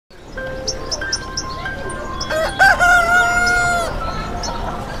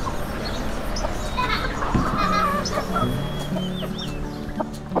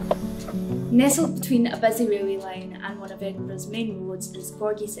Nestled between a busy railway line and one of Edinburgh's main roads is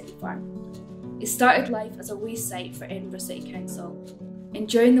Gorgie City Farm. It started life as a waste site for Edinburgh City Council, and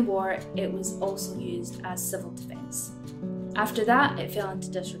during the war it was also used as civil defence. After that it fell into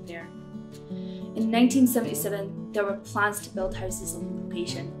disrepair. In 1977 there were plans to build houses on the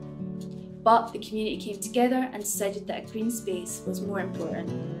location, but the community came together and decided that a green space was more important,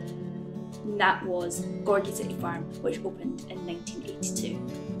 and that was Gorgie City Farm, which opened in 1982.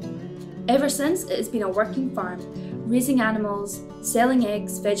 Ever since, it has been a working farm, raising animals, selling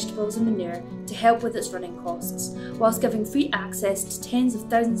eggs, vegetables and manure to help with its running costs, whilst giving free access to tens of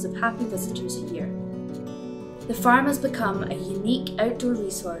thousands of happy visitors a year. The farm has become a unique outdoor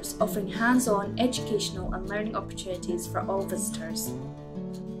resource, offering hands-on educational and learning opportunities for all visitors.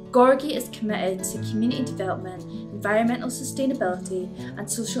 Gorgie is committed to community development, environmental sustainability and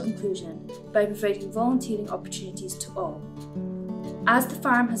social inclusion by providing volunteering opportunities to all. As the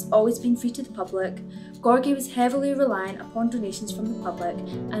farm has always been free to the public, Gorgie was heavily reliant upon donations from the public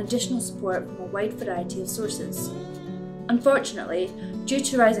and additional support from a wide variety of sources. Unfortunately, due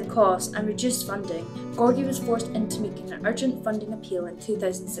to rising costs and reduced funding, Gorgie was forced into making an urgent funding appeal in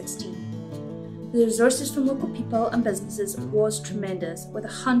 2016. The resources from local people and businesses was tremendous, with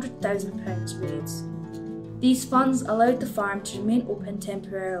 £100,000 raised. These funds allowed the farm to remain open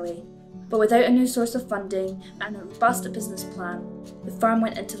temporarily, but without a new source of funding and a robust business plan, the farm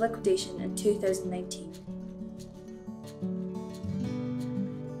went into liquidation in 2019.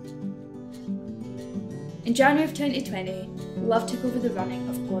 In January of 2020, LOVE took over the running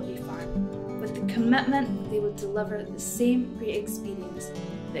of Gorgie Farm, with the commitment that they would deliver the same great experience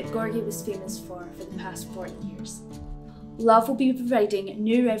that Gorgie was famous for the past 40 years. LOVE will be providing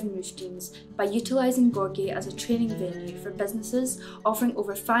new revenue streams by utilising Gorgie as a training venue for businesses offering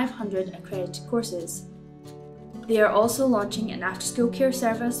over 500 accredited courses. They are also launching an after-school care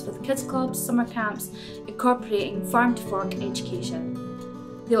service with kids clubs, summer camps, incorporating farm-to-fork education.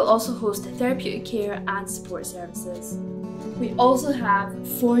 They will also host therapeutic care and support services. We also have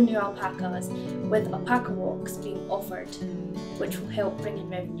 4 new alpacas, with alpaca walks being offered, which will help bring in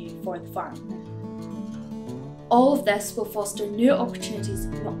revenue for the farm. All of this will foster new opportunities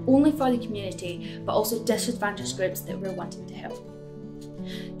not only for the community, but also disadvantaged groups that we're wanting to help.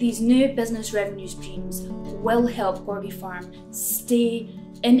 These new business revenue streams will help Gorgie Farm stay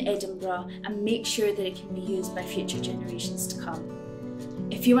in Edinburgh and make sure that it can be used by future generations to come.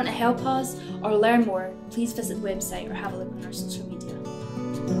 If you want to help us or learn more, please visit the website or have a look on our social media.